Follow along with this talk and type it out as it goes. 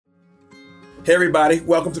Hey everybody,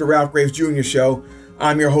 welcome to the Ralph Graves Jr. Show.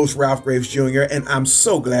 I'm your host, Ralph Graves Jr., and I'm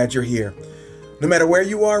so glad you're here. No matter where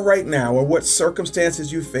you are right now or what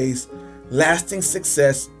circumstances you face, lasting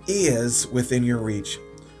success is within your reach.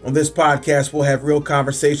 On this podcast, we'll have real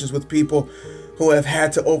conversations with people who have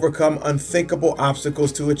had to overcome unthinkable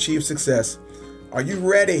obstacles to achieve success. Are you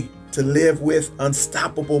ready to live with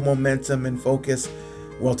unstoppable momentum and focus?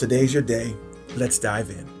 Well, today's your day. Let's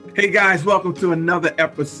dive in. Hey guys, welcome to another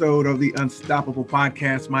episode of the Unstoppable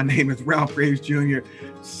Podcast. My name is Ralph Graves Jr.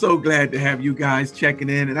 So glad to have you guys checking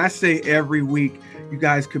in. And I say every week, you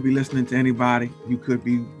guys could be listening to anybody. You could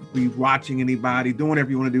be watching anybody, doing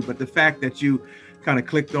whatever you want to do. But the fact that you kind of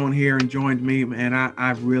clicked on here and joined me, man,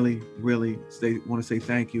 I really want to say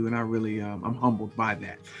thank you. And I'm humbled by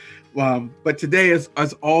that. But today, as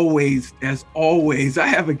always, I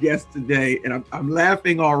have a guest today, and I'm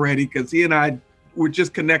laughing already because he and I we're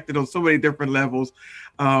just connected on so many different levels.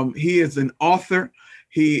 He is an author.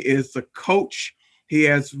 He is a coach. He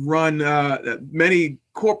has run many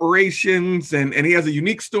corporations, and he has a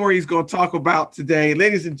unique story he's going to talk about today.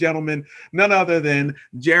 Ladies and gentlemen, none other than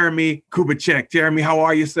Jeremie Kubicek. Jeremie, how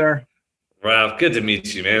are you, sir? Ralph, good to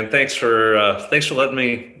meet you, man. Thanks for letting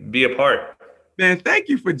me be a part. Man, thank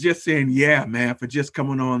you for just saying yeah, man, for just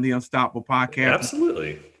coming on the Unstoppable Podcast.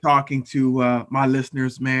 Absolutely. Talking to my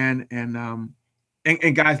listeners, man,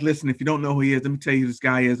 And guys, listen, if you don't know who he is, let me tell you who this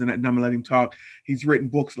guy is, and I'm going to let him talk. He's written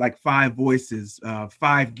books like 5 Voices,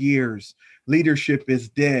 5 Gears, Leadership is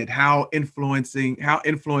Dead, How Influence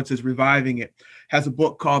is Reviving It. Has a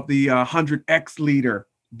book called The 100X Leader,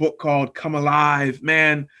 book called Come Alive.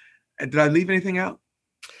 Man, did I leave anything out?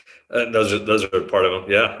 Those are part of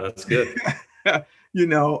them. Yeah, that's good.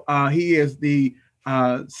 He is the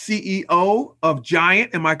CEO of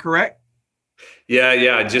Giant. Am I correct?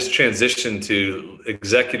 Yeah. I just transitioned to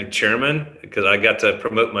executive chairman because I got to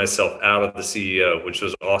promote myself out of the CEO, which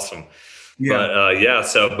was awesome. Yeah.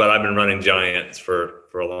 But I've been running Giants for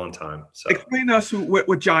a long time. So explain to us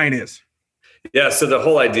what Giant is. Yeah. So the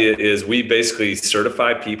whole idea is we basically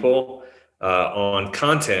certify people on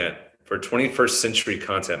content for 21st century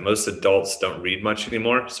content. Most adults don't read much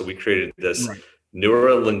anymore. So we created this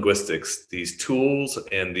neurolinguistics, these tools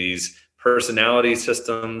and these personality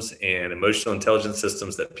systems and emotional intelligence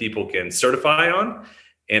systems that people can certify on,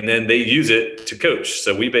 and then they use it to coach.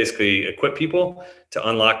 So we basically equip people to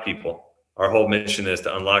unlock people. Our whole mission is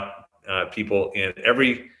to unlock people in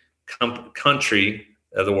every country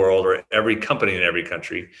of the world, or every company in every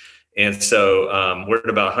country. And so we're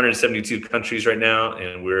in about 172 countries right now,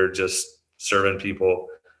 and we're just serving people.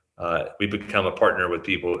 We become a partner with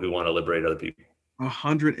people who want to liberate other people.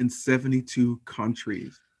 172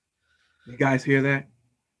 countries. You guys hear that?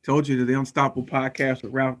 Told you that the Unstoppable Podcast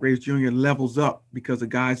with Ralph Graves Jr. levels up because of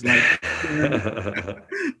guys like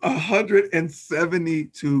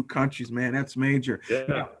 172 countries, man. That's major. Yeah.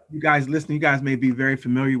 Now, you guys listening, you guys may be very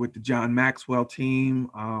familiar with the John Maxwell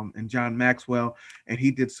team and John Maxwell, and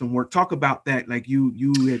he did some work. Talk about that. Like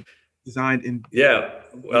you had designed in. Yeah.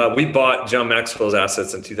 We bought John Maxwell's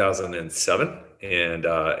assets in 2007. And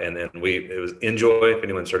then it was Enjoy, if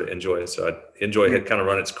anyone's heard of Enjoy. So Enjoy had kind of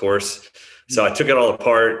run its course. So I took it all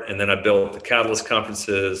apart, and then I built the Catalyst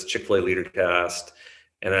conferences, Chick-fil-A Leadercast,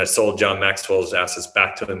 and I sold John Maxwell's assets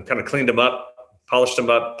back to him, kind of cleaned them up, polished them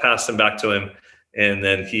up, passed them back to him. And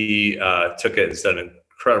then he took it and done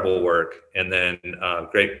incredible work. And then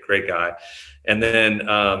great guy. And then,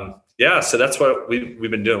 so that's what we've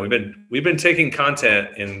been doing. We've been taking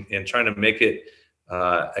content and trying to make it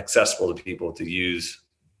accessible to people to use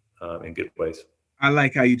in good ways. I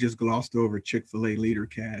like how you just glossed over Chick-fil-A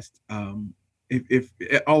Leadercast. If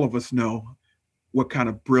all of us know what kind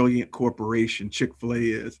of brilliant corporation Chick-fil-A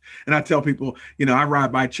is, and I tell people, I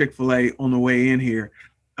ride by Chick-fil-A on the way in here.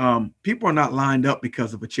 People are not lined up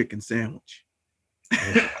because of a chicken sandwich.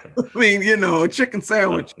 I mean, a chicken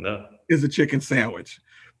sandwich is a chicken sandwich.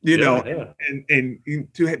 And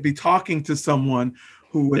to be talking to someone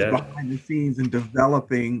who was behind the scenes and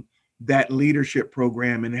developing that leadership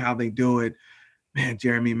program and how they do it. Man,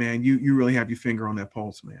 Jeremie, man, you really have your finger on that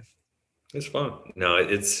pulse, man. It's fun. No,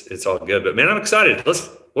 it's all good. But man, I'm excited. What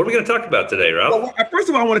are we going to talk about today, Ralph? Well, first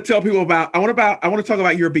of all, I want to tell people I want to talk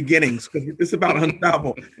about your beginnings, because it's about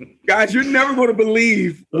Unstoppable. Guys, you're never going to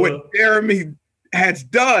believe what Jeremie has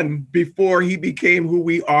done before he became who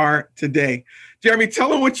we are today. Jeremie, tell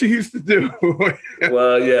them what you used to do.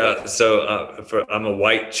 Well, yeah. So I'm a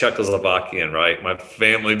white Czechoslovakian, right? My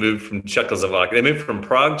family moved from Czechoslovakia. They moved from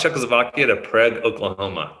Prague, Czechoslovakia to Prague,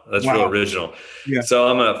 Oklahoma. That's real original. Yeah. So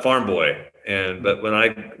I'm a farm boy. But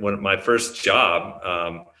when my first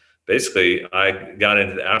job, basically I got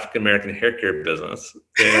into the African-American hair care business,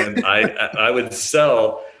 and I would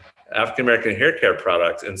sell African-American hair care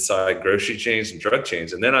products inside grocery chains and drug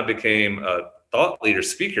chains. And then I became a thought leader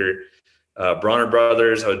speaker, Bronner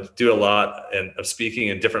Brothers. I would do a lot of speaking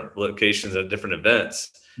in different locations at different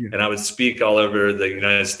events. Yeah. And I would speak all over the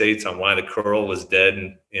United States on why the curl was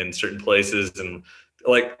dead in certain places and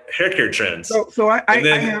like hair care trends. So I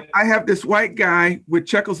have this white guy with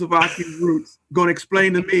Czechoslovakian roots going to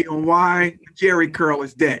explain to me on why Jerry curl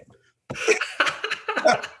is dead.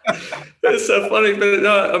 It's so funny, but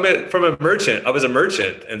no, I mean, from a merchant, I was a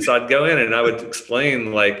merchant. And so I'd go in and I would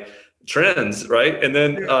explain like trends. Right. And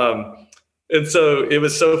then, and so it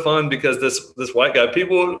was so fun because this white guy,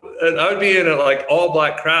 and I would be in a like all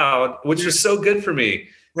black crowd, which was so good for me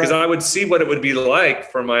because I would see what it would be like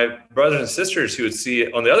for my brothers and sisters who would see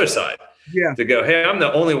it on the other side. Yeah. To go, hey, I'm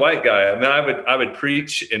the only white guy. I mean, I would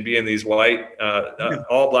preach and be in these white,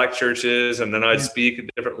 all black churches, and then I'd speak at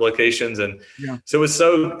different locations, and so it was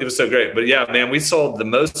so great. But yeah, man, we sold the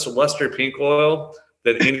most luster pink oil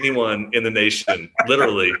than anyone in the nation,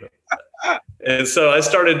 literally. And so I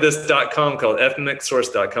started this .com called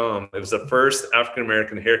ethnicsource.com. It was the first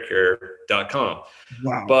African-American hair care.com.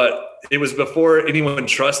 Wow. But it was before anyone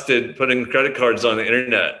trusted putting credit cards on the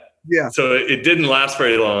internet. Yeah. So it didn't last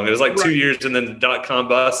very long. It was like 2 years, and then the .com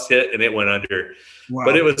bust hit and it went under. Wow.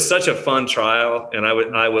 But it was such a fun trial. And I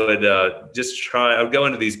would just try. I would go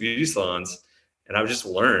into these beauty salons and I would just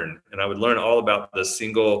learn. And I would learn all about the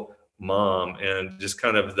single mom and just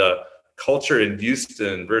kind of the culture in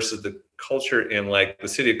Houston versus the culture in like the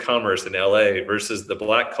city of commerce in LA versus the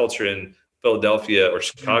black culture in Philadelphia or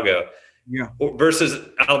Chicago versus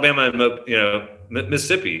Alabama and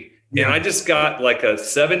Mississippi. Yeah. And I just got like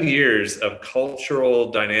 7 years of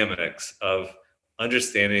cultural dynamics of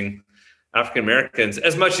understanding African Americans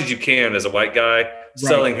as much as you can as a white guy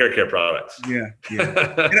selling hair care products. Yeah.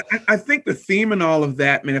 And I think the theme in all of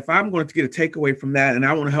that, man, if I'm going to get a takeaway from that, and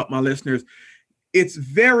I want to help my listeners, it's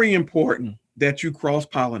very important that you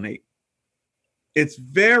cross-pollinate. It's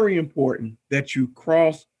very important that you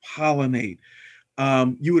cross-pollinate.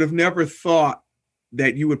 You would have never thought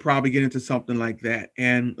that you would probably get into something like that.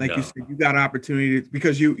 And like you said, you got opportunity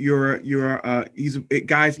because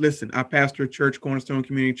guys, listen, I pastor a church, Cornerstone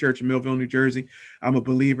Community Church in Millville, New Jersey. I'm a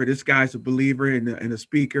believer. This guy's a believer and a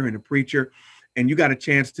speaker and a preacher. And you got a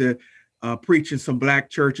chance to preach in some black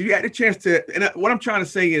church. You had a chance to, and what I'm trying to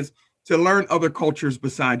say is to learn other cultures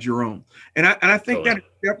besides your own. And I think that is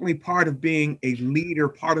definitely part of being a leader,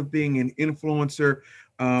 part of being an influencer.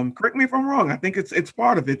 Correct me if I'm wrong. I think it's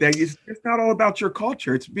part of it that it's not all about your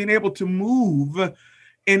culture. It's being able to move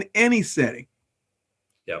in any setting.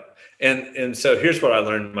 Yep. And so here's what I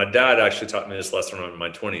learned. My dad actually taught me this lesson in my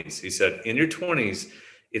 20s. He said, in your 20s,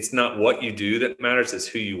 it's not what you do that matters, it's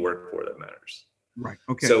who you work for that matters. Right.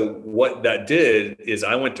 Okay. So what that did is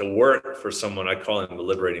I went to work for someone, I call him the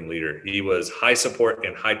liberating leader. He was high support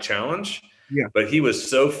and high challenge, but he was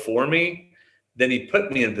so for me. Then he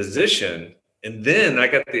put me in position. And then I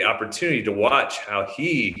got the opportunity to watch how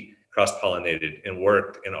he cross-pollinated and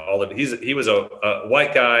worked in all of it. He was a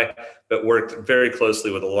white guy, but worked very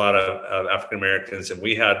closely with a lot of African Americans. And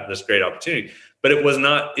we had this great opportunity, but it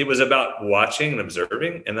was about watching and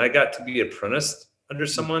observing. And I got to be apprenticed under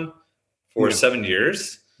someone for 7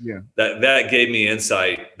 years. Yeah. That gave me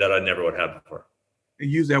insight that I never would have before. You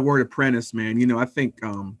use that word apprentice, man. I think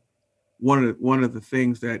one of the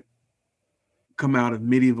things that come out of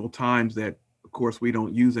medieval times that, of course, we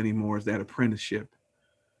don't use anymore is that apprenticeship.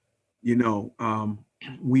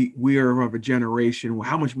 We are of a generation. Well,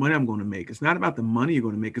 how much money I'm going to make? It's not about the money you're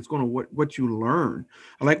going to make. It's going to what you learn.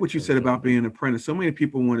 I like what you said about being an apprentice. So many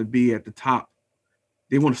people want to be at the top.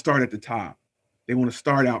 They want to start at the top. They want to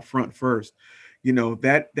start out front first.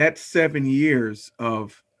 That 7 years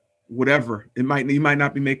of whatever you might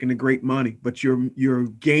not be making the great money, but you're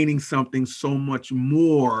gaining something so much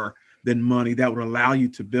more than money that would allow you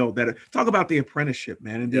to build that. Talk about the apprenticeship,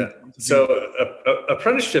 man. So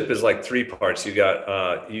apprenticeship is like three parts. You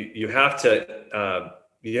got you have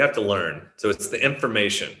to learn. So it's the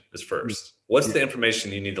information is first. What's the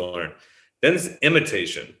information you need to learn? Then it's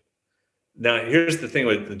imitation. Now here's the thing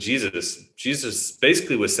with Jesus. Jesus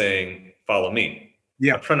basically was saying, "Follow me,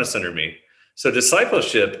 apprentice under me." So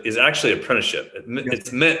discipleship is actually apprenticeship.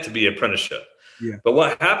 It's meant to be apprenticeship. Yeah. But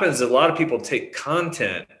what happens is a lot of people take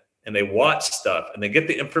content and they watch stuff and they get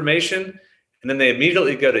the information and then they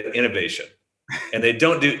immediately go to innovation and they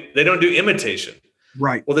don't do imitation.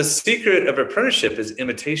 Right. Well, the secret of apprenticeship is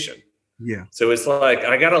imitation. Yeah. So it's like,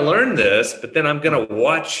 I got to learn this, but then I'm going to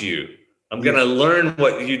watch you. I'm going to learn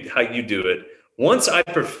how you do it. Once I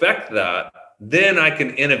perfect that, then I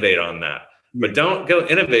can innovate on that. Yeah. But don't go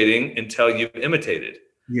innovating until you've imitated.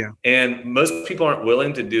 Yeah. And most people aren't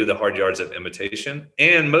willing to do the hard yards of imitation.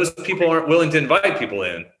 And most people aren't willing to invite people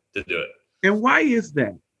in to do it. And why is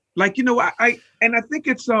that? Like, you know, I think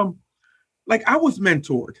it's like I was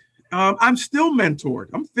mentored. I'm still mentored.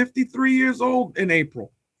 I'm 53 years old in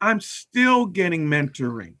April. I'm still getting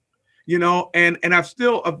mentoring, you know, and I've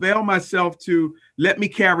still availed myself to let me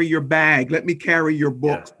carry your bag, let me carry your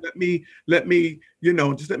books, let me, you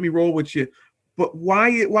know, just let me roll with you. But why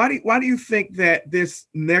do you think that this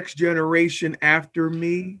next generation after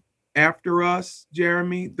me, after us,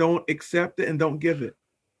 Jeremie, don't accept it and don't give it?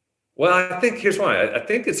 Well, I think here's why. I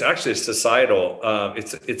think it's actually societal.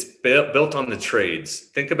 It's built on the trades.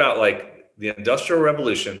 Think about like the Industrial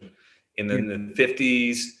Revolution in the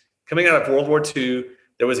 50s, coming out of World War II.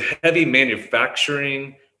 There was heavy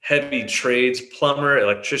manufacturing, heavy trades, plumber,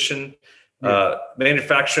 electrician,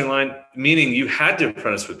 manufacturing line, meaning you had to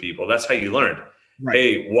apprentice with people. That's how you learned. Right.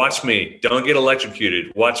 Hey, watch me. Don't get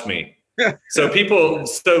electrocuted. Watch me.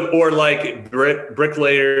 Or like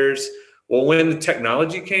bricklayers. Well, when the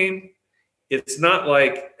technology came, it's not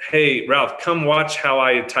like, hey, Ralph, come watch how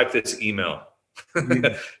I type this email.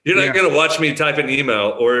 You're not going to watch me type an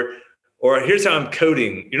email or here's how I'm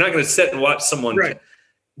coding. You're not going to sit and watch someone.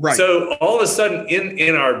 Right. So all of a sudden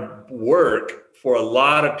in our work for a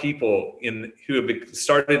lot of people who have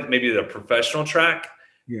started maybe the professional track,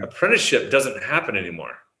 apprenticeship doesn't happen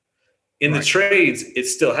anymore. In the trades, it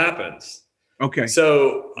still happens. Okay.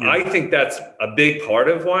 So I think that's a big part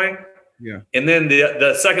of why. Yeah. And then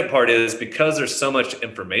the second part is because there's so much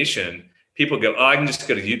information, people go, oh, I can just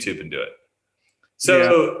go to YouTube and do it.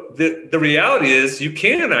 So the reality is you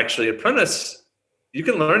can actually apprentice. You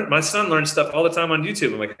can learn. My son learns stuff all the time on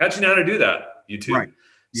YouTube. I'm like, how'd you know how to do that? YouTube. Right.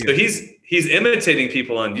 So he's imitating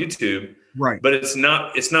people on YouTube. Right. But it's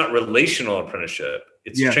not relational apprenticeship.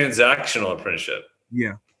 It's transactional apprenticeship.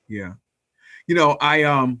 Yeah. Yeah. You know,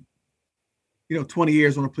 I 20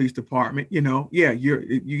 years on the police department, you know,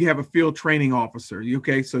 you have a field training officer.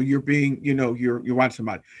 Okay. So you're being, you're watching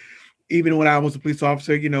somebody. Even when I was a police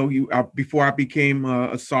officer, before I became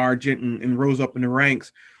a sergeant and rose up in the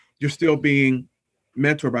ranks, you're still being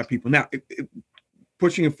mentored by people. Now,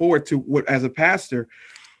 pushing it forward to what, as a pastor,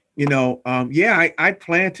 I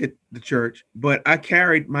planted the church, but I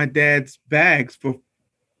carried my dad's bags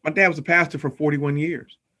my dad was a pastor for 41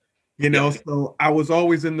 years. So I was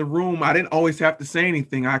always in the room. I didn't always have to say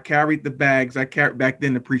anything. I carried the bags. Back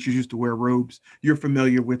then the preachers used to wear robes. You're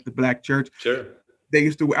familiar with the black church. Sure.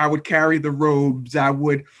 I would carry the robes. I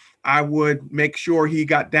would make sure he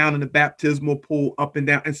got down in the baptismal pool up and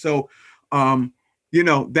down. And so,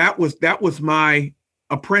 that was my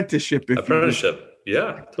apprenticeship. Yeah.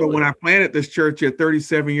 Totally. So when I planted this church at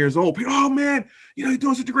 37 years old, people, oh man, you're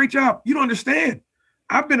doing such a great job. You don't understand.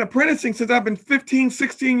 I've been apprenticing since I've been 15,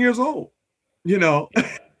 16 years old, like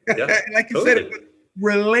you said, it's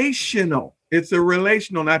relational. It's a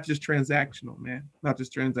relational, not just transactional, man. Not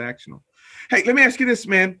just transactional. Hey, let me ask you this,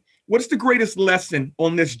 man. What's the greatest lesson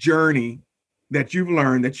on this journey that you've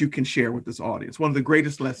learned that you can share with this audience? One of the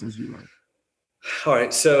greatest lessons you learned. All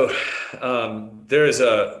right. So there's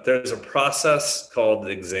a process called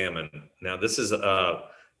Examine. Now, this is a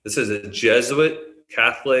Jesuit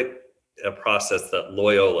Catholic process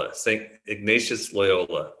that St. Ignatius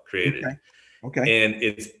Loyola created. Okay. And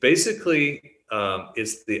it's basically,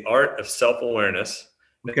 it's the art of self-awareness.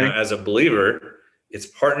 Okay. Now, as a believer, it's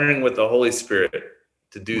partnering with the Holy Spirit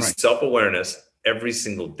to do self-awareness every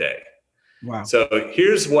single day. Wow. So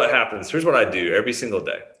here's what happens. Here's what I do every single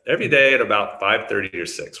day. Every day at about 5:30 or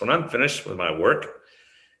 6. When I'm finished with my work,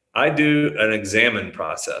 I do an examine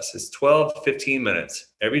process. It's 12, 15 minutes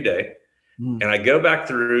every day. And I go back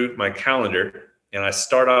through my calendar and I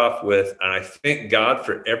start off with, and I thank God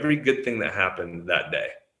for every good thing that happened that day.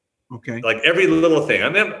 Okay. Like every little thing. I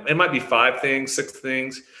mean, it might be 5 things, 6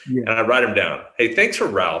 things, and I write them down. Hey, thanks for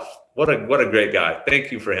Ralph. What a great guy.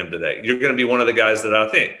 Thank you for him today. You're going to be one of the guys that I'll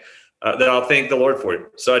thank the Lord for.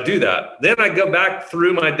 So I do that. Then I go back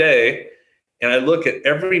through my day and I look at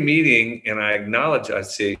every meeting and I acknowledge, I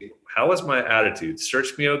say, how was my attitude?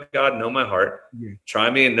 Search me, oh God, know my heart. Try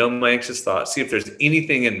me and know my anxious thoughts. See if there's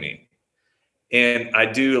anything in me. And I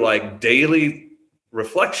do like daily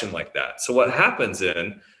reflection like that. So what happens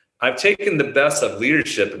then, I've taken the best of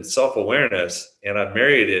leadership and self-awareness and I've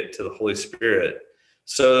married it to the Holy Spirit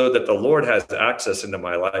so that the Lord has access into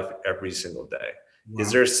my life every single day.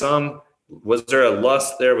 Wow. Was there a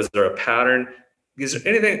lust there? Was there a pattern? Is there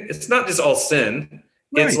anything? It's not just all sin.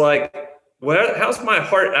 Right. It's like, how's my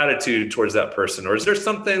heart attitude towards that person? Or is there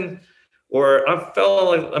something, or I felt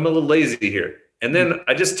like I'm a little lazy here. And then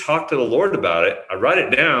I just talk to the Lord about it. I write it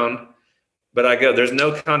down, but I go, there's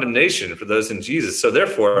no condemnation for those in Jesus. So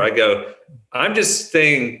therefore I go, I'm just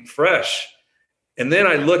staying fresh. And then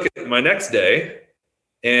I look at my next day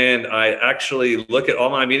and I actually look at all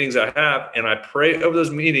my meetings I have and I pray over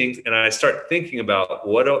those meetings and I start thinking about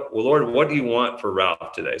Lord, what do you want for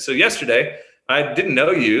Ralph today? So yesterday I didn't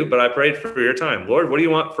know you, but I prayed for your time. Lord, what do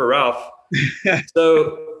you want for Ralph?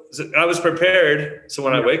 So I was prepared. So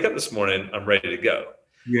when I wake up this morning, I'm ready to go.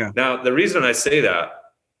 Yeah. Now, the reason I say that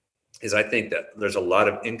is I think that there's a lot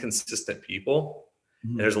of inconsistent people.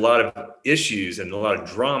 And there's a lot of issues and a lot of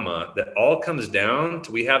drama that all comes down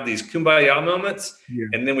to we have these kumbaya moments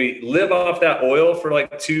and then we live off that oil for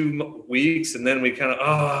like 2 weeks and then we kind of,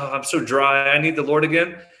 I'm so dry. I need the Lord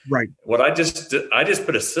again. Right. What I just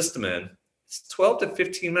put a system in. It's 12 to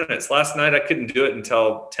 15 minutes. Last night, I couldn't do it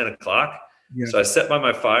until 10 o'clock. Yeah. So I sat by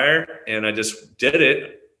my fire and I just did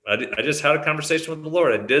it. I just had a conversation with the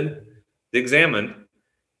Lord. I did the examine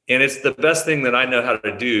and it's the best thing that I know how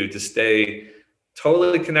to do to stay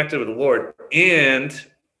totally connected with the Lord and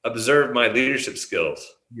observe my leadership skills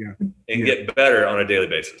and get better on a daily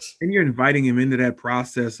basis. And you're inviting him into that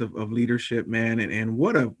process of leadership, man. And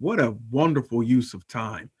what a wonderful use of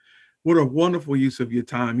time. What a wonderful use of your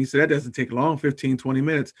time. He said that doesn't take long, 15, 20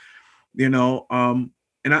 minutes, And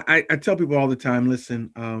I tell people all the time,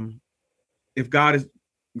 listen, if God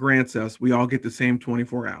grants us, we all get the same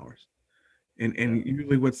 24 hours. And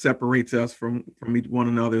usually what separates us from one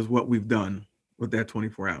another is what we've done with that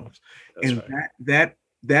 24 hours. That's and right.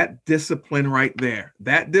 that discipline right there,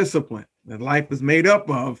 that discipline that life is made up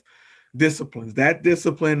of disciplines, that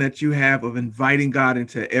discipline that you have of inviting God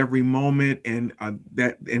into every moment and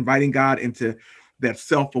that inviting God into that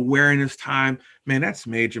self-awareness time, man, that's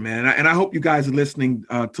major, man. And I hope you guys are listening,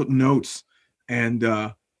 took notes and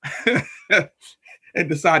and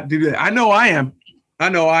decide to do that. I know I am.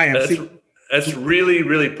 That's really,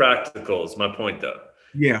 really practical is my point though.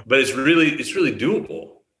 Yeah. But it's really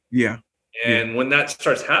doable. Yeah. And when that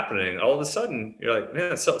starts happening, all of a sudden you're like,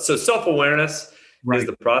 man, so self-awareness is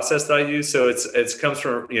the process that I use. So it comes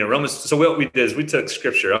from, Romans. So what we did is we took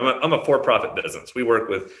scripture. I'm a for-profit business. We work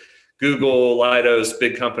with Google, Leidos,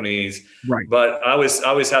 big companies. Right. But I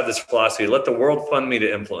always have this philosophy, let the world fund me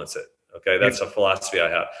to influence it. Okay. That's a philosophy I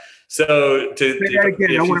have. So say that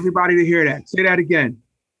again. I want everybody to hear that. Say that again.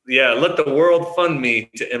 Yeah. Let the world fund me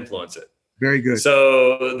to influence it. Very good.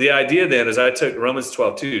 So the idea then is I took Romans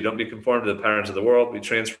 12:2, don't be conformed to the patterns of the world, be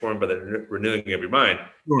transformed by the renewing of your mind.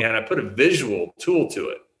 Sure. And I put a visual tool to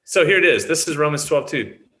it. So here it is. This is Romans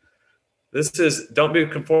 12:2. This is don't be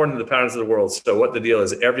conformed to the patterns of the world. So what the deal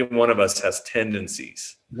is, every one of us has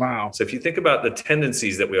tendencies. Wow. So if you think about the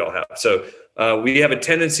tendencies that we all have. So we have a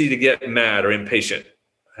tendency to get mad or impatient,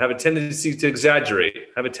 have a tendency to exaggerate,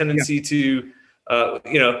 have a tendency to, I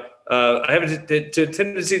have a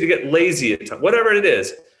tendency to get lazy at times, whatever it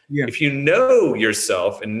is. Yeah. If you know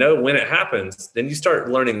yourself and know when it happens, then you start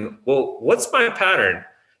learning, well, what's my pattern?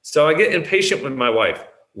 So I get impatient with my wife.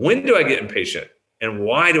 When do I get impatient? And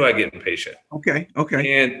why do I get impatient? Okay.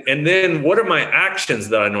 And then what are my actions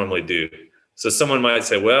that I normally do? So someone might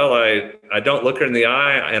say, well, I don't look her in the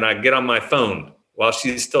eye and I get on my phone while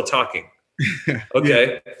she's still talking.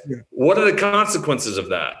 Okay. Yeah. What are the consequences of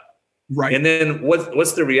that? Right. And then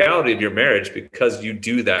what's the reality of your marriage because you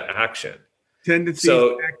do that action? Tendencies,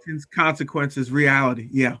 actions, consequences, reality.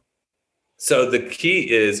 Yeah. So the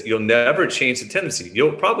key is you'll never change the tendency.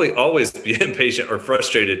 You'll probably always be impatient or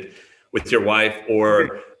frustrated with your wife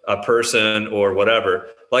or a person or whatever.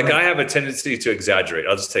 Like I have a tendency to exaggerate.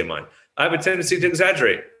 I'll just say mine. I have a tendency to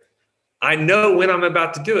exaggerate. I know when I'm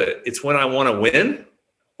about to do it. It's when I want to win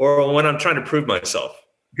or when I'm trying to prove myself.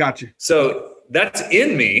 Gotcha. So that's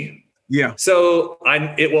in me. Yeah. So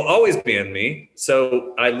it will always be in me.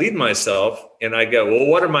 So I lead myself and I go, well,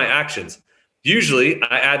 what are my actions? Usually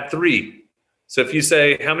I add 3. So if you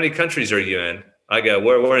say, how many countries are you in? I go,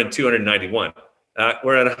 we're in 291.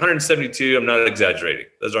 We're at 172. I'm not exaggerating.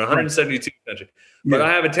 Those are 172 countries. But I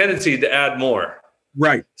have a tendency to add more.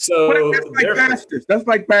 Right. So that's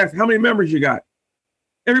like pastors. How many members you got?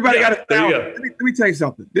 Everybody got 1,000. Let me tell you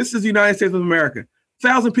something. This is the United States of America.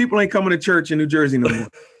 1,000 people ain't coming to church in New Jersey no more.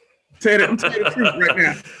 I'm telling you the truth right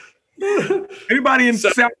now. Anybody in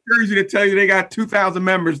South Jersey that tell you they got 2,000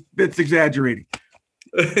 members, that's exaggerating.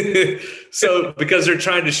 So because they're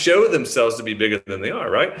trying to show themselves to be bigger than they are,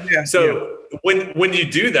 right? Yeah. So when you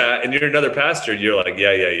do that and you're another pastor, you're like,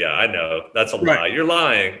 yeah, I know. That's a lie. You're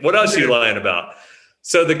lying. What else are you lying about?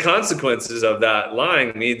 So the consequences of that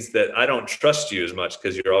lying means that I don't trust you as much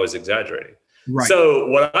because you're always exaggerating. Right. So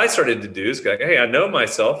what I started to do is go, hey, I know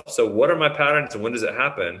myself. So what are my patterns and when does it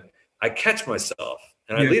happen? I catch myself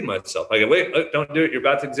and I lead myself. I go, wait, don't do it. You're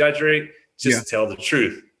about to exaggerate. Just tell the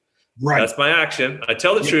truth. Right. That's my action. I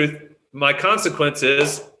tell the truth. My consequence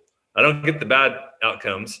is I don't get the bad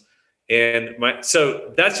outcomes. And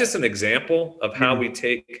so that's just an example of how we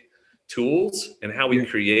take tools and how we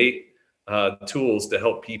create tools to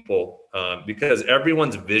help people, because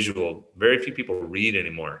everyone's visual. Very few people read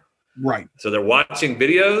anymore. Right. So they're watching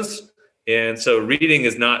videos. And so reading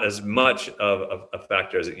is not as much of a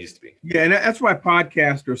factor as it used to be. Yeah. And that's why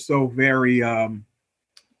podcasts are so very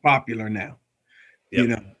popular now.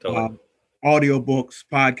 Yep, totally. Audiobooks,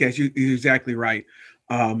 podcasts, you're exactly right.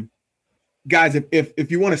 Guys, if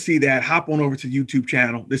you want to see that, hop on over to the YouTube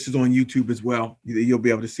channel. This is on YouTube as well. You'll be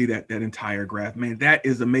able to see that entire graph. Man, that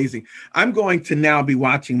is amazing. I'm going to now be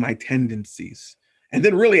watching my tendencies and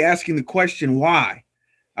then really asking the question, why?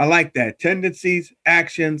 I like that. Tendencies,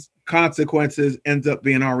 actions, consequences ends up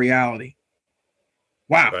being our reality.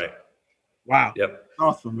 Wow. Right. Wow. Yep.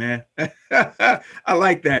 Awesome, man. I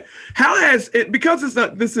like that. How has it, because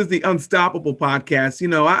this is the Unstoppable podcast,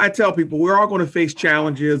 I tell people we're all going to face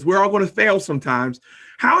challenges. We're all going to fail sometimes.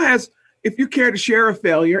 If you care to share a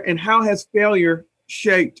failure, and how has failure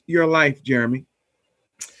shaped your life, Jeremie?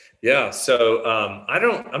 Yeah. So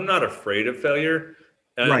I'm not afraid of failure.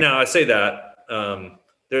 Right. Now I say that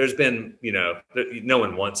there's been, no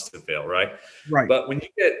one wants to fail, right? Right. But when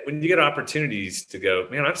you get opportunities to go,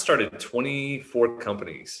 man, I've started 24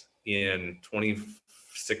 companies in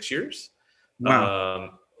 26 years.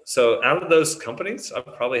 Wow. So out of those companies, I've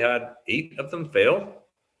probably had 8 of them fail.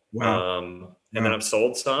 Wow. And then I've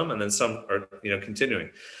sold some, and then some are,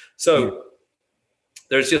 continuing. So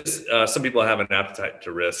there's just some people have an appetite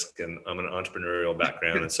to risk, and I'm an entrepreneurial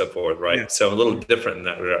background and so forth, right? Yeah. So a little different in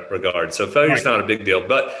that regard. So failure's not a big deal,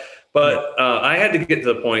 but I had to get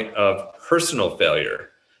to the point of personal failure,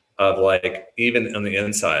 of like even on the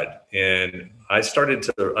inside, and I started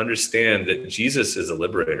to understand that Jesus is a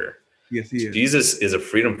liberator. Yes, he is. Jesus is a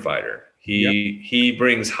freedom fighter. He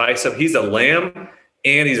brings high stuff. He's a lamb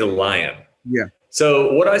and he's a lion. Yeah.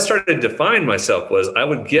 So what I started to find myself was I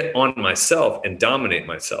would get on myself and dominate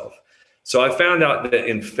myself. So I found out that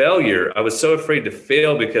in failure, I was so afraid to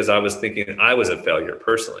fail because I was thinking I was a failure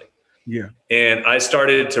personally. Yeah. And I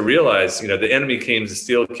started to realize, the enemy came to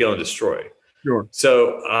steal, kill, and destroy. Sure.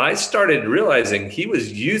 So I started realizing he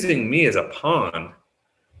was using me as a pawn,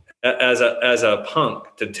 as a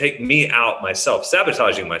punk to take me out myself,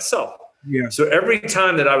 sabotaging myself. Yeah. So every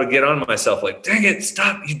time that I would get on myself, like, dang it,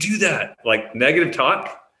 stop, you do that, like negative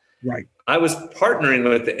talk. Right. I was partnering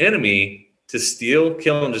with the enemy to steal,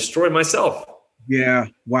 kill, and destroy myself. Yeah.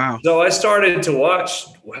 Wow. So I started to watch,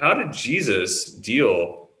 how did Jesus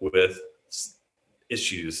deal with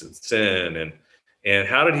issues and sin, and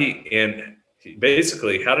how did he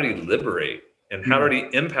liberate, and how did he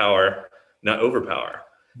empower, not overpower?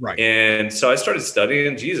 Right. And so I started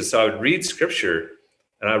studying Jesus. So I would read scripture.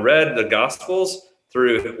 And I read the Gospels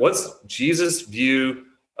through what's Jesus' view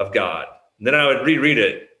of God. And then I would reread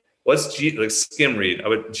it. Skim read.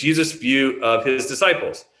 Jesus' view of his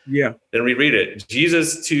disciples. Yeah. Then reread it.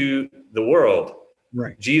 Jesus to the world.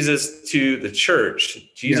 Right. Jesus to the church.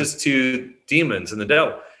 Jesus to demons and the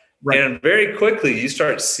devil. Right. And very quickly you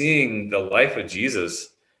start seeing the life of Jesus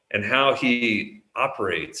and how he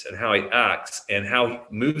operates and how he acts and how he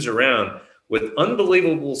moves around with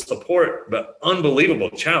unbelievable support, but unbelievable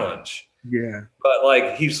challenge. Yeah. But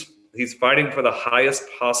like he's fighting for the highest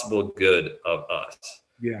possible good of us.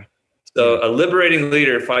 Yeah. So a liberating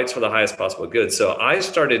leader fights for the highest possible good. So I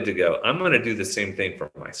started to go, I'm going to do the same thing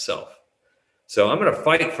for myself. So I'm going to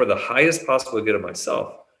fight for the highest possible good of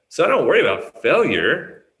myself. So I don't worry about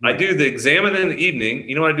failure. Right. I do the exam in the evening.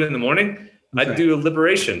 You know what I do in the morning? Okay. I do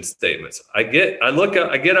liberation statements. I get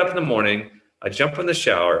up in the morning, I jump in the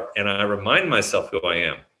shower, and I remind myself who I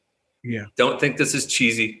am. Yeah. Don't think this is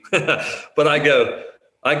cheesy, but I go,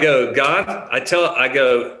 God, I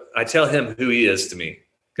tell him who he is to me.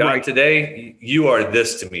 God, right. Today, you are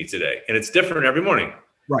this to me today. And it's different every morning.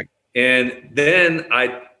 Right. And then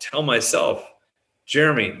I tell myself,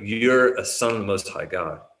 Jeremie, you're a son of the Most High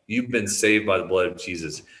God. You've been saved by the blood of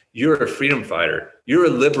Jesus. You're a freedom fighter. You're a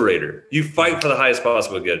liberator. You fight for the highest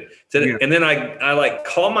possible good. And then I like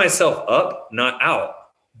call myself up, not out.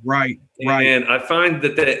 Right. Right. And I find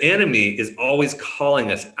that the enemy is always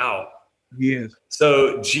calling us out. Yes.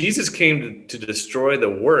 So Jesus came to destroy the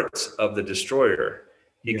works of the destroyer.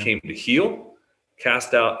 He came to heal,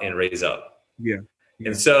 cast out, and raise up. Yeah.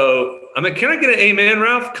 And so, can I get an amen,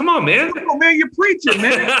 Ralph? Come on, man. Oh, man, you're preaching,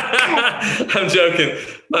 man. I'm joking.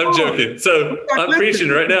 So I'm preaching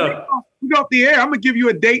right now. We go off the air. I'm going to give you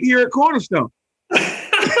a date here at Cornerstone.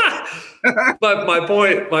 But my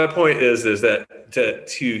point is that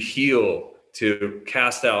to heal, to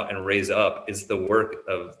cast out and raise up is the work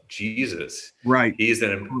of Jesus. Right. He's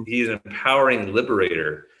an empowering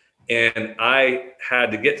liberator. And I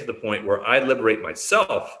had to get to the point where I liberate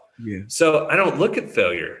myself. Yeah. So I don't look at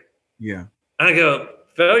failure. Yeah. I go,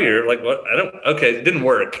 failure? Like what? Okay, it didn't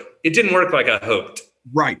work. It didn't work like I hoped.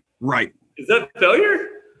 Right. Is that failure?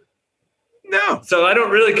 No. So I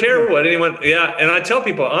don't really care what anyone, and I tell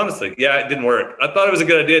people, honestly, it didn't work. I thought it was a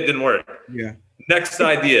good idea. It didn't work. Yeah. Next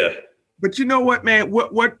idea. But you know what, man,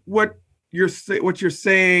 what you're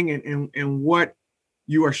saying and what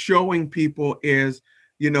you are showing people is,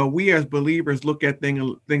 we as believers look at things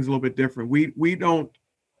a little bit different. We don't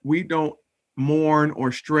mourn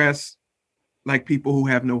or stress like people who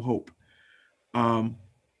have no hope.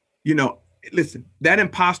 Listen, that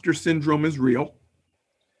imposter syndrome is real.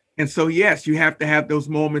 And so, yes, you have to have those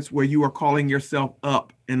moments where you are calling yourself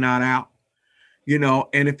up and not out,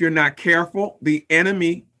 and if you're not careful, the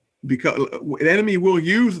enemy will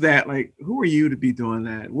use that. Like, who are you to be doing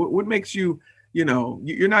that? What makes you,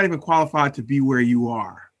 you're not even qualified to be where you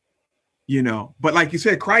are, but like you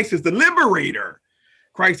said, Christ is the liberator.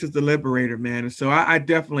 Christ is the liberator, man. And so I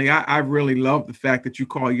definitely really love the fact that you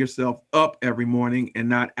call yourself up every morning and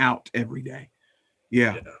not out every day.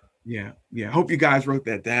 Yeah. Hope you guys wrote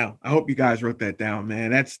that down.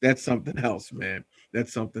 Man. That's something else, man.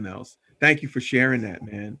 That's something else. Thank you for sharing that,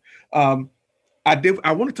 man. I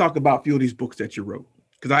want to talk about a few of these books that you wrote,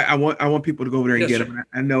 because I want people to go over there and get them.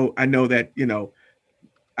 I know that,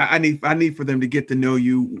 I need for them to get to know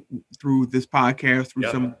you through this podcast,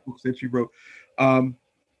 through some of the books that you wrote.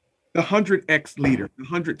 The 100X Leader, the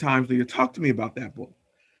 100 Times Leader. Talk to me about that book.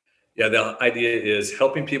 Yeah, the idea is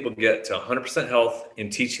helping people get to 100% health and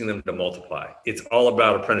teaching them to multiply. It's all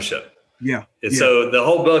about apprenticeship. Yeah. So the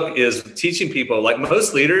whole book is teaching people, like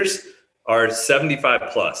most leaders are 75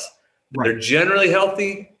 plus. Right. They're generally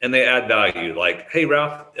healthy and they add value. Like, hey,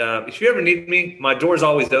 Ralph, if you ever need me, my door's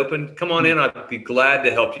always open. Come on in. I'd be glad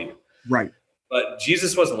to help you. Right. But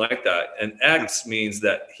Jesus wasn't like that. And X means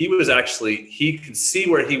that he could see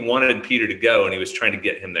where he wanted Peter to go, and he was trying to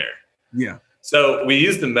get him there. Yeah. So we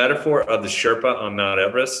use the metaphor of the Sherpa on Mount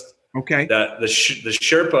Everest. Okay. That the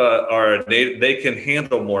Sherpa they can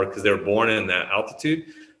handle more because they were born in that altitude.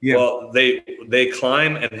 Yeah. Well, they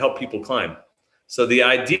climb and help people climb. So the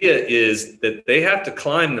idea is that they have to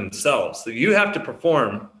climb themselves. So you have to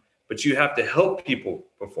perform, but you have to help people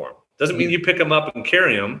perform. Doesn't mean you pick them up and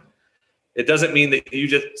carry them. It doesn't mean that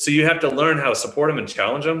you have to learn how to support them and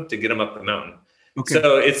challenge them to get them up the mountain. Okay.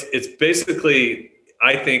 So it's basically,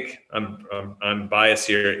 I think I'm biased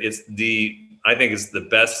here. I think it's the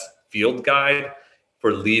best field guide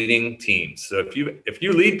for leading teams. So if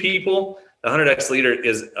you lead people, the 100X Leader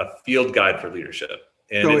is a field guide for leadership.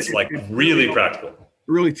 And so it's really practical. It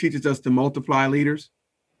really teaches us to multiply leaders.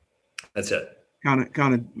 That's it. Kind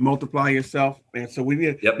of multiply yourself. And so we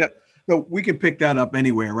need so we can pick that up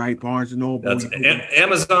anywhere, right? Barnes and Noble. That's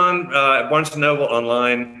Amazon, Barnes and Noble,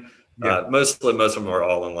 online. Yeah. Most of them are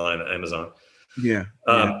all online at Amazon. Yeah.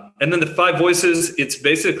 And then the 5 voices, it's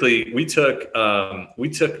basically, we took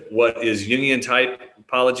what is Jungian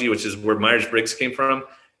typology, which is where Myers-Briggs came from.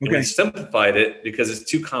 And we simplified it because it's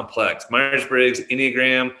too complex. Myers-Briggs,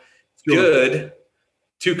 Enneagram, good,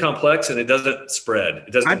 too complex, and it doesn't spread.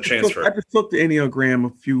 It doesn't transfer. I just took the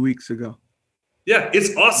Enneagram a few weeks ago. Yeah,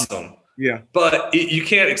 it's awesome. Yeah. But you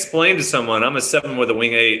can't explain to someone, I'm a 7 with a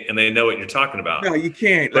wing 8, and they know what you're talking about. No, you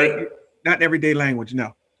can't. Not everyday language.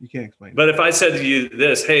 No, you can't explain. But if I said to you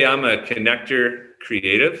this, hey, I'm a connector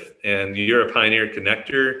creative, and you're a pioneer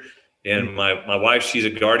connector, and my wife, she's a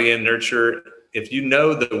guardian nurturer. If you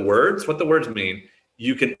know the words, what the words mean,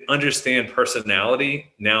 you can understand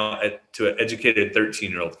personality now to an educated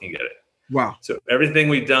 13-year-old can get it. Wow. So everything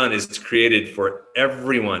we've done is created for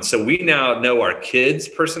everyone. So we now know our kids'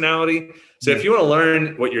 personality. So if you want to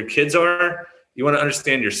learn what your kids are, you want to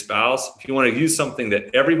understand your spouse, if you want to use something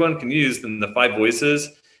that everyone can use, then the 5 voices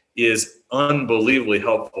is unbelievably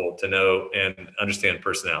helpful to know and understand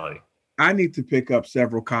personality. I need to pick up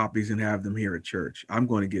several copies and have them here at church. I'm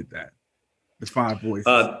going to get that. The 5 voices.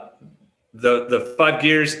 The 5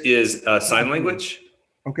 gears is sign language.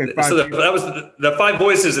 Okay. So that was the 5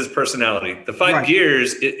 voices is personality. The 5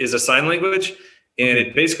 gears is a sign language, and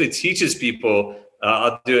it basically teaches people.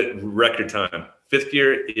 I'll do it in record time. 5th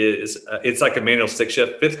gear is it's like a manual stick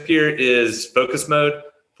shift. 5th gear is focus mode.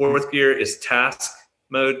 4th gear is task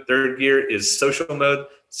mode. 3rd gear is social mode.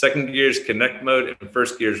 2nd gear is connect mode, and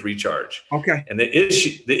 1st gear is recharge. Okay. And the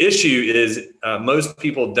issue is most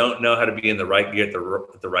people don't know how to be in the right gear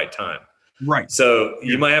at the right time. Right. So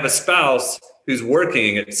you might have a spouse who's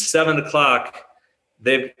working at 7 o'clock.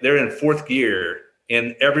 They're in fourth gear,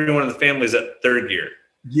 and everyone in the family is at third gear.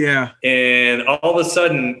 Yeah. And all of a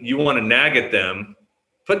sudden you want to nag at them,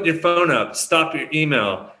 put your phone up, stop your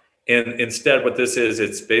email. And instead what this is,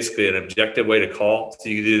 it's basically an objective way to call. So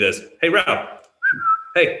you can do this. Hey, Ralph.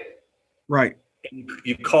 Hey. Right.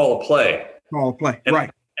 You call a play.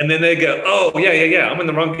 Right. And then they go, oh, yeah. I'm in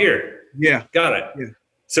the wrong gear. Yeah. Got it. Yeah.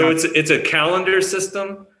 So it's a calendar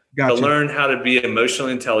system to learn how to be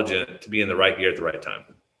emotionally intelligent, to be in the right gear at the right time.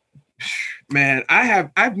 Man,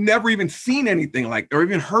 I've never even seen anything like, or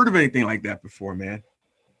even heard of anything like that before, man.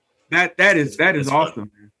 That is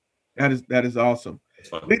awesome, man. That is awesome.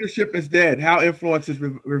 Leadership is dead. How influence is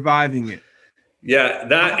reviving it. Yeah,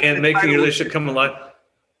 that and making your leadership come alive.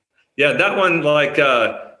 Yeah, that one,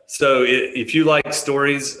 so if you like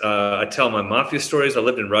stories, I tell my mafia stories. I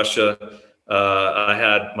lived in Russia. I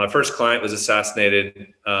had my first client was assassinated.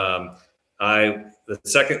 The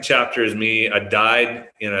second chapter is me. I died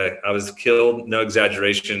I was killed, no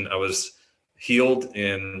exaggeration. I was healed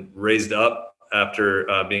and raised up after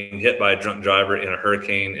being hit by a drunk driver in a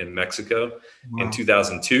hurricane in Mexico in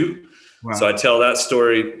 2002. Wow. So I tell that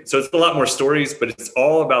story. So it's a lot more stories, but it's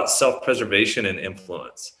all about self-preservation and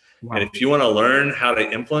influence. Wow. And if you want to learn how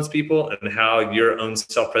to influence people and how your own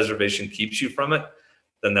self-preservation keeps you from it,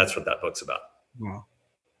 then that's what that book's about.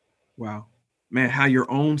 Wow. Man, how your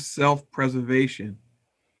own self-preservation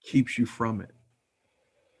keeps you from it.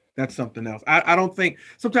 That's something else. I don't think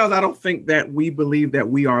that we believe that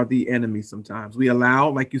we are the enemy sometimes. We allow,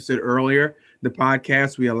 like you said earlier, the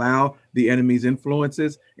podcast, we allow the enemy's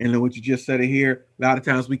influences. And then what you just said here, a lot of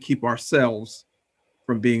times we keep ourselves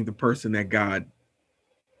from being the person that God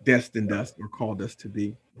destined us or called us to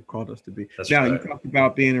be. That's now, right. You talked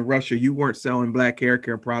about being in Russia. You weren't selling black hair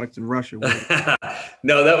care products in Russia.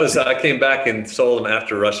 No, that was, I came back and sold them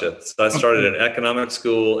after Russia. So I started an economic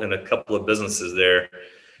school and a couple of businesses there.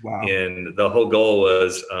 Wow. And the whole goal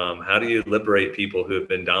was, how do you liberate people who have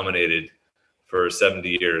been dominated for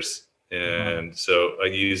 70 years? And so I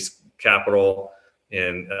used capital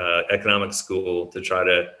and economic school to try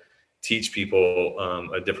to teach people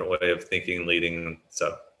a different way of thinking and leading.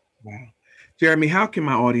 So, wow. Jeremie, how can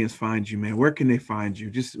my audience find you, man? Where can they find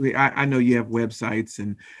you? I know you have websites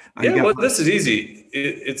and this is easy.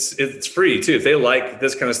 It's free too. If they like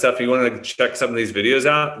this kind of stuff, you want to check some of these videos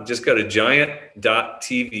out, just go to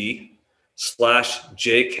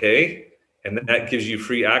giant.tv/JK, and that gives you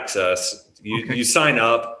free access. You sign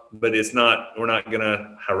up, but we're not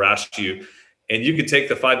gonna harass you. And you can take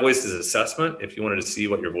the 5 voices assessment if you wanted to see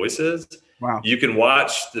what your voice is. Wow. You can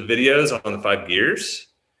watch the videos on the 5 gears.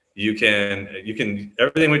 You can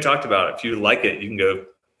everything we talked about. If you like it, you can go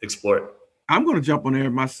explore it. I'm going to jump on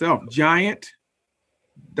there myself.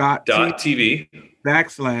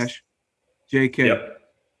 Giant.tv/JK. Yep.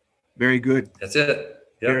 Very good. That's it.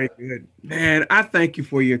 Yep. Very good. Man, I thank you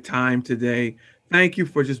for your time today. Thank you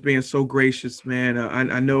for just being so gracious, man.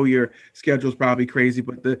 I know your schedule's probably crazy,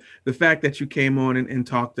 but the fact that you came on and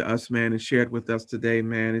talked to us, man, and shared with us today,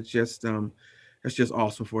 man, it's just that's just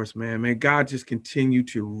awesome for us, man. May God just continue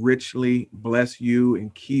to richly bless you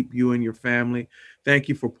and keep you and your family. Thank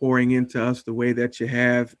you for pouring into us the way that you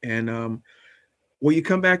have. And will you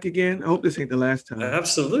come back again? I hope this ain't the last time.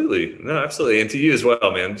 Absolutely. No, absolutely. And to you as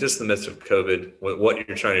well, man, just in the midst of COVID, what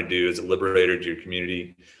you're trying to do as a liberator to your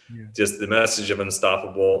community, just the message of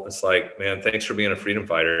unstoppable. It's like, man, thanks for being a freedom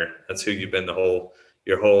fighter. That's who you've been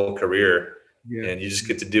your whole career. Yeah. And you just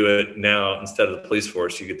get to do it now instead of the police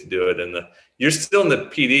force. You get to do it you're still in the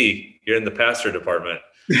PD. You're in the pastor department.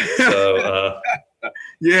 So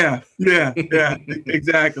yeah,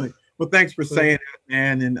 exactly. Well, thanks for saying that,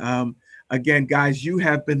 man. And again, guys, you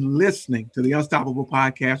have been listening to the Unstoppable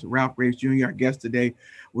Podcast with Ralph Graves Jr. Our guest today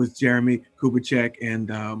was Jeremie Kubicek.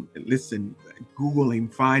 And listen, Google him,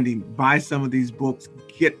 find him, buy some of these books,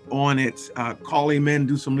 get on it, call him in,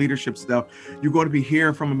 do some leadership stuff. You're going to be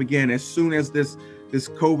hearing from him again as soon as this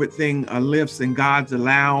COVID thing lifts and God's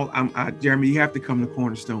allow. Jeremie, you have to come to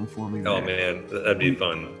Cornerstone for me. Oh man, that'd be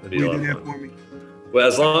fun. That'd be a lot of fun. For me? Well,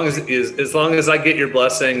 as long as I get your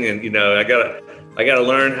blessing, and I gotta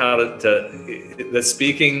learn how to the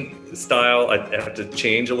speaking style. I have to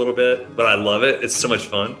change a little bit, but I love it. It's so much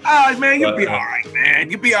fun. Oh man, you'll be all right, man.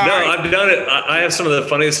 You'll be all right. No, I've done it. I have some of the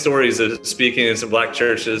funniest stories of speaking in some black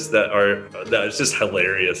churches that is just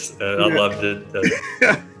hilarious, and I loved it.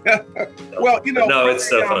 Well, no, it's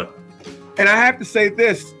so fun. And I have to say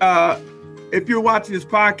this: if you're watching this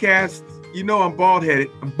podcast, I'm bald-headed.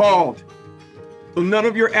 I'm bald. So none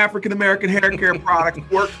of your African-American hair care products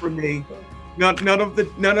work for me. None of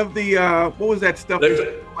the what was that stuff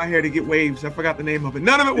in my hair to get waves? I forgot the name of it.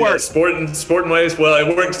 None of it worked. Sport and waves. Well,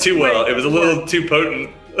 it worked too well. It was a little too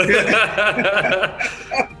potent.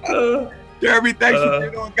 Jeremy, thanks for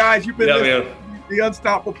being on, guys. You've been listening to the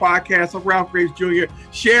Unstoppable Podcast of Ralph Graves Jr.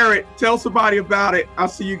 Share it. Tell somebody about it. I'll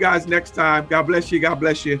see you guys next time. God bless you. God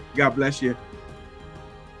bless you. God bless you.